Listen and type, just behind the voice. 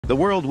the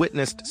world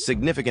witnessed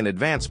significant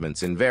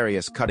advancements in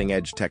various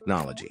cutting-edge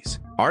technologies.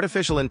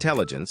 Artificial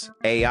intelligence,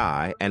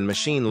 AI, and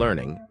machine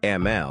learning,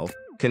 ML,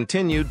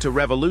 continued to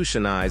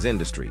revolutionize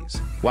industries,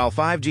 while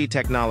 5G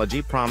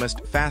technology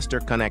promised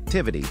faster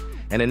connectivity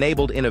and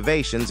enabled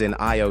innovations in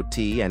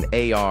IoT and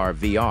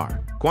AR/VR.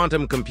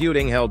 Quantum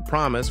computing held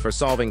promise for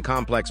solving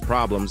complex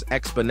problems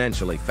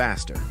exponentially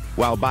faster,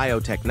 while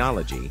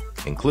biotechnology,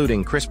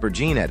 including CRISPR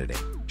gene editing,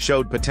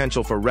 showed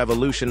potential for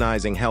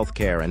revolutionizing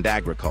healthcare and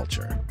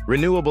agriculture.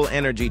 Renewable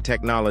energy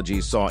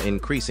technologies saw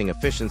increasing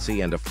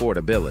efficiency and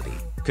affordability,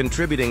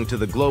 contributing to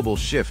the global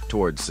shift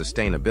towards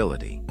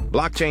sustainability.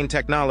 Blockchain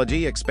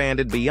technology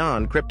expanded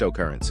beyond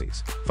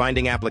cryptocurrencies,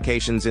 finding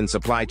applications in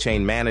supply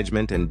chain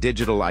management and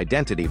digital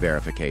identity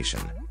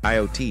verification.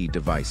 IoT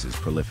devices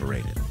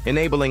proliferated,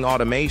 enabling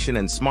automation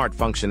and smart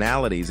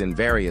functionalities in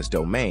various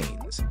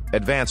domains.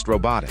 Advanced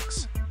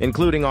robotics,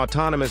 including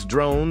autonomous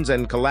drones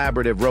and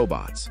collaborative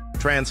robots,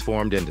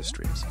 transformed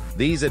industries.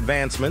 These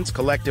advancements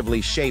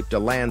collectively shaped a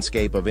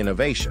landscape of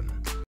innovation,